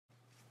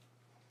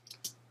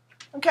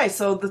Okay,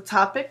 so the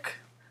topic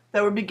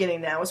that we're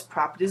beginning now is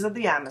properties of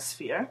the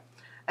atmosphere.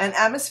 And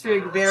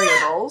atmospheric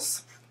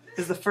variables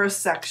is the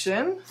first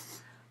section,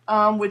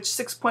 which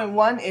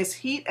 6.1 is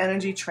heat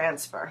energy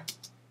transfer.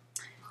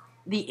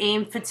 The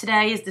aim for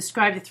today is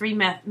describe the three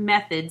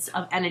methods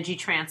of energy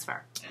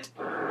transfer.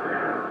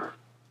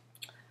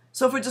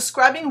 So if we're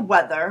describing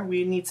weather,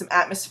 we need some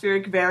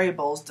atmospheric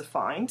variables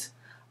defined.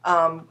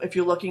 If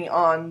you're looking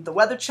on the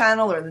Weather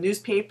Channel or the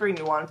newspaper and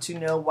you want to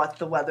know what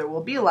the weather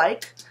will be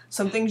like,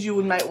 some things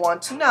you might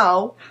want to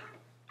know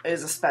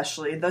is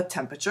especially the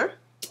temperature,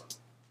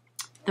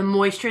 the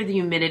moisture, the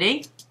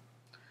humidity,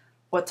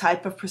 what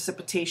type of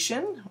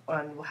precipitation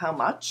and how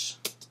much,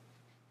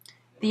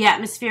 the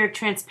atmospheric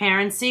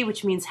transparency,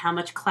 which means how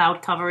much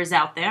cloud cover is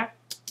out there,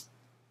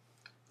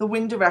 the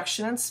wind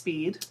direction and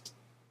speed,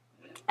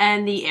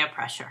 and the air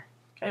pressure.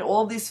 Okay,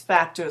 all of these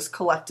factors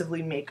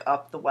collectively make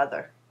up the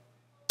weather.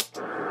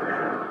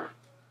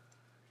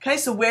 Okay,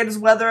 so where does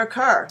weather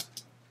occur?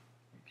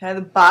 Okay,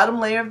 the bottom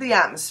layer of the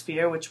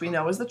atmosphere, which we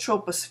know is the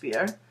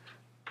troposphere,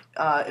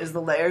 is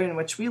the layer in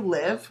which we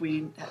live.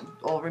 We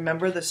all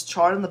remember this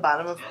chart on the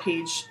bottom of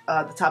page,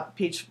 the top of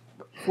page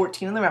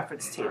 14 in the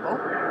reference table.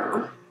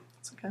 Oh,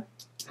 it's okay.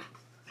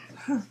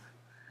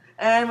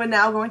 And we're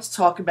now going to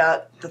talk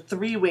about the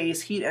three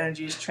ways heat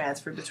energy is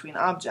transferred between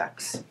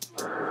objects.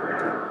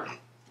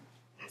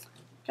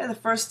 Okay, the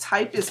first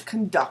type is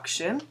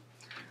conduction.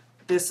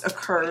 This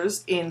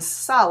occurs in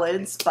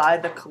solids by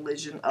the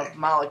collision of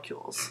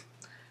molecules.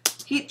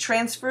 Heat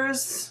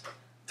transfers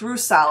through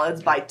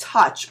solids by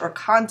touch or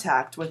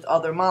contact with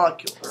other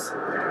molecules.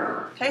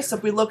 Okay, so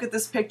if we look at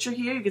this picture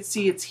here, you can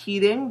see it's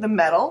heating the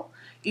metal.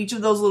 Each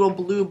of those little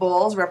blue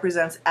balls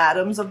represents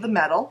atoms of the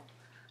metal.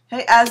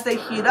 Okay, as they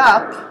heat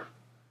up,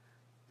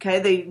 okay,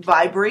 they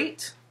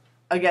vibrate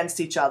against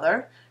each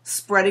other,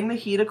 spreading the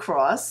heat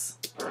across.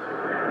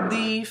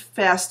 The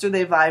faster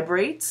they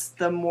vibrate,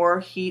 the more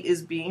heat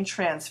is being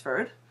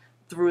transferred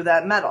through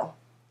that metal.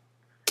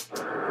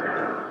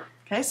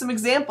 Okay, some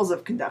examples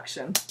of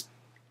conduction.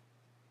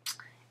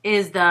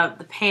 Is the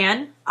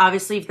pan.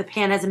 Obviously, if the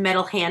pan has a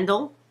metal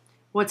handle,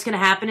 what's going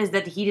to happen is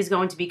that the heat is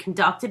going to be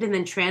conducted and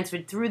then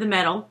transferred through the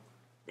metal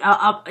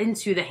up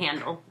into the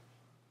handle.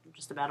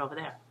 Just about over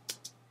there.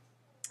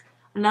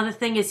 Another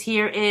thing is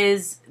here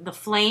is the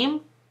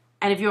flame.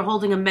 And if you're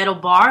holding a metal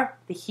bar,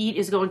 the heat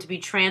is going to be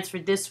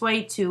transferred this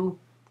way to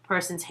the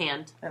person's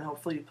hand. And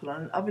hopefully you put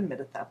on an oven mitt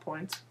at that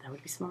point. That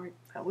would be smart.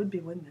 That would be,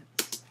 wouldn't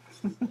it?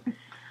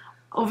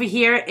 Over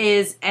here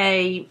is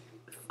a,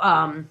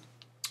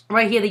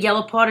 right here the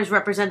yellow part is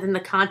representing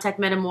the contact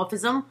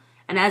metamorphism.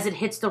 And as it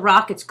hits the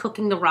rock, it's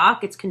cooking the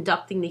rock. It's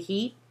conducting the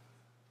heat.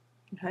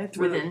 Okay,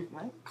 through the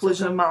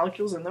collision of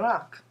molecules in the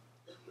rock.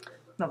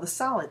 Another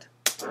solid.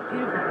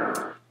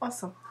 Beautiful.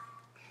 Awesome.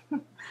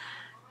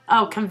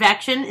 Oh,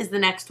 convection is the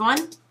next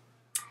one.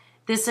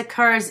 This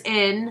occurs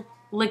in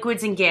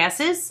liquids and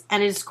gases,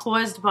 and it is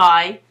caused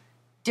by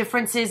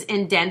differences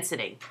in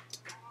density.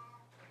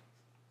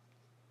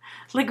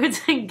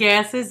 Liquids and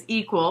gases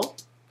equal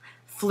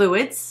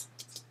fluids,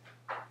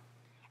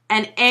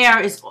 and air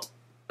is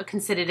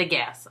considered a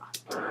gas.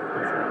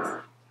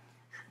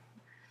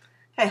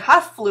 Okay,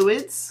 hot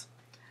fluids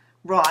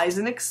rise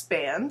and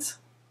expand.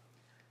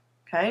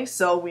 Okay,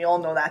 so we all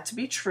know that to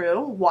be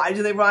true. Why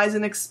do they rise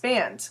and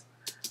expand?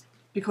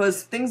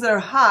 Because things that are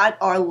hot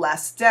are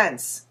less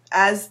dense.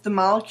 As the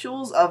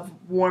molecules of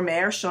warm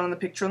air, shown in the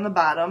picture on the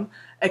bottom,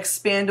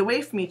 expand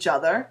away from each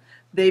other,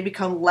 they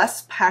become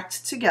less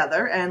packed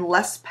together, and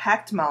less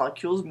packed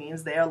molecules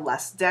means they are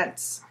less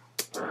dense.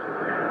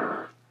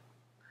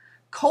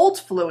 Cold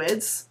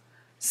fluids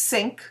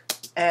sink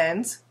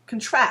and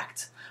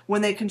contract.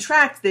 When they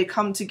contract, they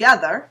come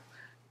together,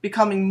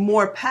 becoming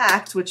more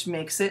packed, which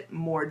makes it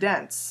more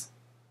dense.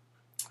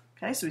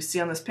 Okay, so we see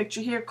on this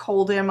picture here,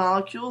 cold air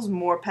molecules,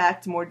 more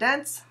packed, more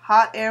dense.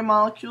 Hot air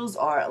molecules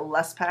are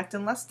less packed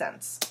and less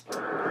dense.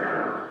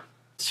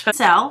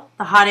 Cell,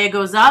 the hot air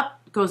goes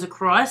up, goes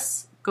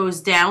across,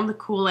 goes down the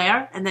cool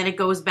air, and then it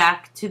goes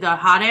back to the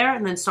hot air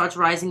and then starts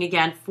rising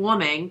again,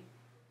 forming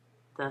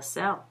the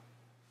cell.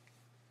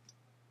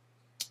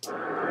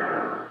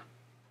 Okay,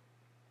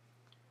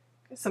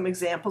 some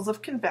examples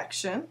of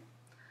convection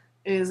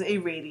is a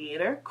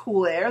radiator.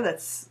 Cool air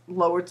that's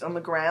lowered on the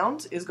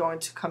ground is going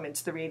to come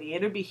into the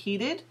radiator, be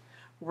heated,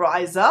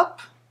 rise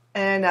up,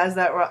 and as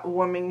that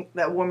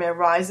warm air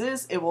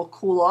rises, it will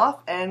cool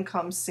off and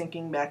come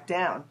sinking back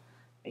down,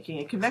 making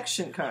a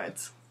convection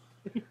current.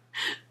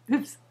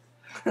 Oops.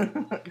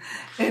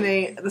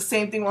 The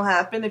same thing will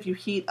happen if you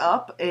heat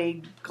up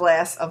a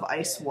glass of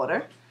ice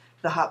water.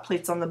 The hot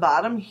plate's on the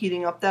bottom,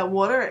 heating up that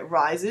water, it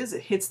rises,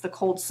 it hits the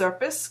cold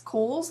surface,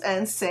 cools,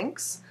 and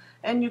sinks,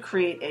 and you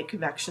create a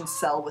convection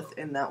cell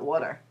within that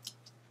water.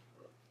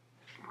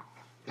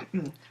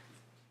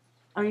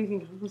 Oh, you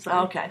can.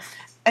 Sorry. Okay.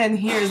 And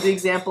here's the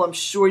example I'm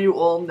sure you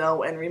all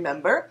know and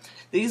remember.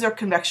 These are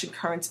convection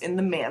currents in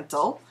the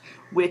mantle,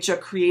 which are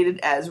created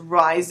as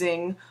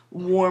rising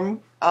warm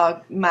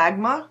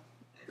magma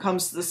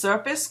comes to the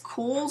surface,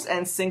 cools,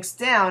 and sinks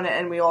down,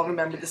 and we all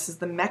remember this is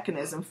the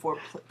mechanism for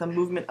the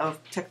movement of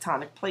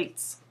tectonic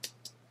plates.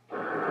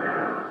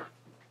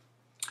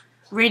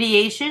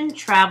 Radiation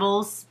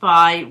travels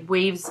by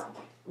waves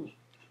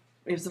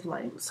of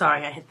light.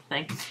 Sorry, I hit the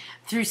thing.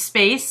 Through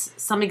space.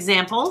 Some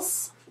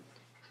examples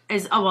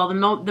is,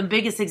 the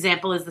biggest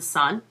example is the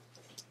sun.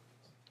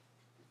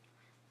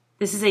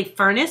 This is a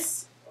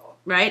furnace,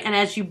 right? And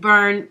as you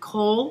burn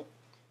coal,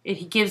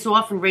 it gives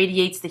off and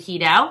radiates the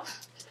heat out.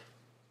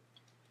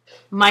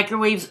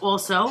 Microwaves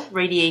also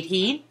radiate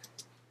heat.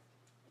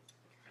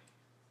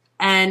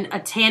 And a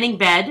tanning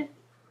bed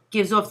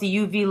gives off the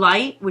UV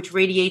light, which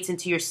radiates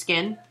into your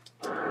skin.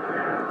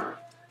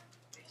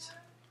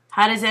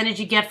 How does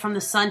energy get from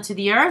the sun to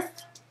the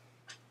earth?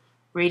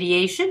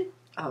 Radiation.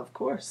 Of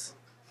course.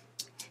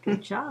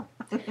 Good job.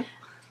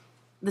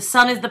 The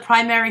sun is the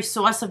primary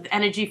source of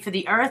energy for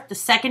the earth. The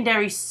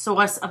secondary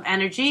source of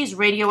energy is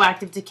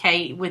radioactive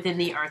decay within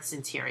the earth's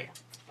interior.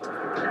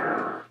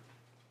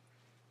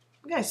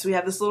 Okay, so we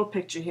have this little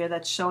picture here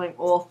that's showing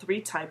all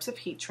three types of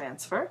heat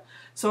transfer.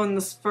 So in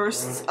this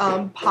first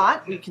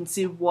pot, we can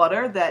see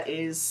water that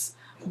is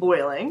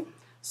boiling.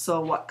 So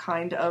what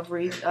kind of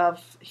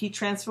heat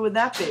transfer would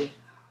that be?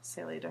 I'll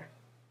say later.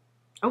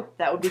 Oh,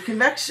 that would be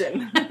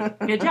convection.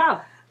 Good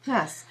job.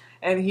 Yes.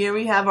 And here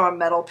we have our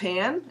metal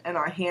pan, and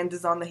our hand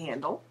is on the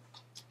handle.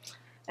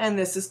 And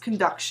this is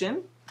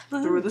conduction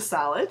through the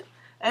solid.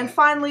 And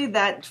finally,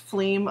 that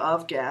flame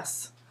of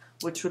gas,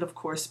 which would, of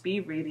course, be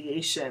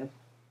radiation.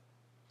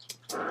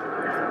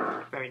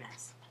 Very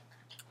nice.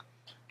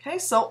 Okay,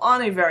 so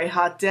on a very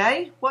hot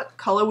day, what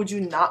color would you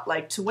not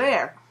like to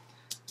wear?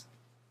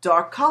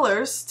 Dark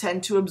colors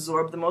tend to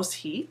absorb the most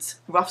heat,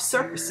 rough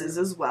surfaces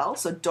as well,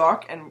 so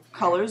dark and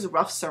colors,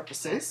 rough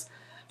surfaces.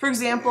 For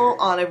example,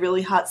 on a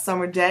really hot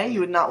summer day,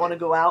 you would not want to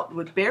go out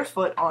with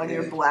barefoot on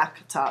your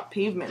black top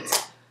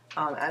pavement,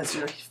 as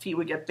your feet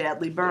would get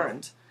badly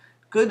burned.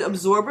 Good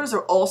absorbers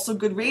are also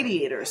good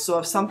radiators, so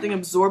if something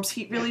absorbs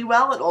heat really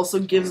well, it also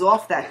gives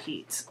off that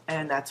heat,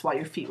 and that's why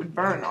your feet would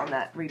burn on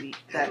that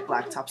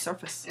black top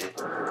surface.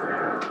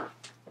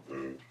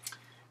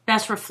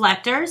 Best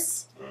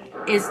reflectors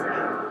is...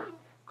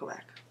 Go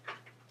back.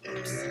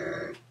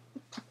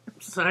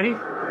 Sorry.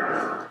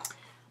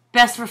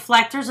 Best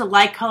reflectors are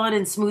light-colored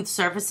and smooth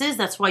surfaces.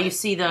 That's why you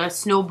see the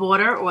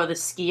snowboarder or the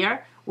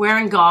skier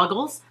wearing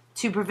goggles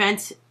to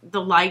prevent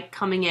the light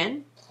coming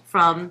in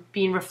from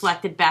being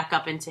reflected back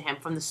up into him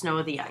from the snow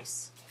or the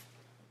ice.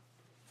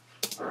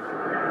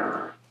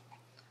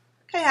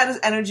 Okay, how does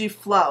energy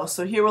flow?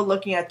 So here we're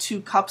looking at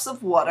 2 cups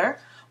of water.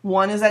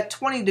 One is at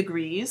 20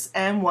 degrees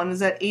and one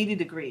is at 80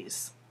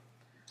 degrees.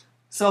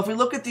 So if we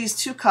look at these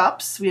 2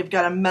 cups, we've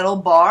got a metal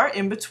bar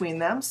in between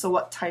them. So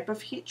what type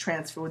of heat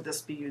transfer would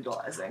this be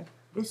utilizing?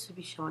 This would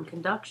be showing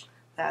conduction.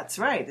 That's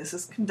right, this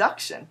is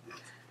conduction.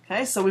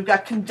 Okay, so we've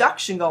got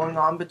conduction going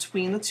on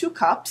between the 2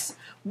 cups.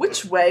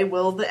 Which way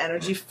will the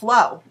energy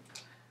flow?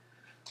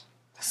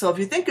 So if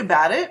you think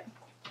about it,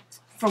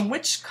 from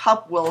which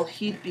cup will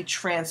heat be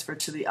transferred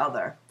to the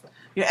other?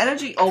 Your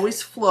energy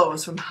always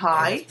flows from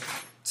high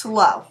to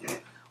low,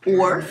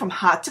 or from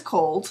hot to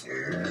cold,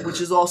 which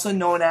is also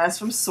known as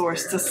from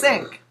source to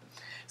sink.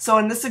 So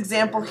in this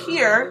example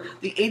here,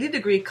 the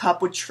 80-degree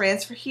cup would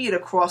transfer heat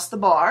across the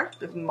bar,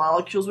 the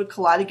molecules would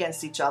collide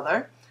against each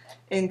other,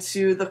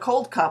 into the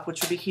cold cup,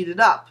 which would be heated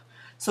up.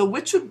 So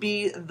which would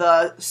be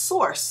the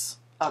source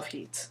of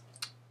heat?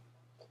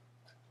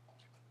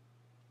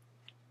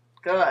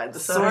 Good. The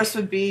source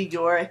would be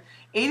your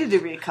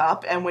 80-degree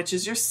cup, and which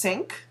is your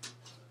sink.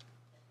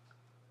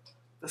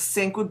 The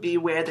sink would be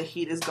where the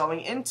heat is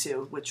going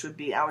into, which would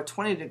be our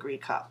 20-degree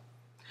cup.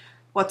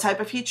 What type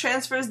of heat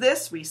transfer is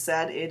this? We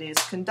said it is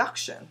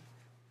conduction.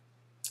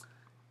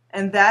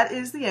 And that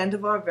is the end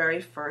of our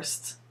very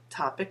first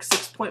topic,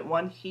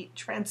 6.1, heat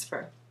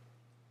transfer.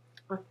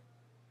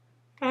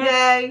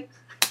 Yay!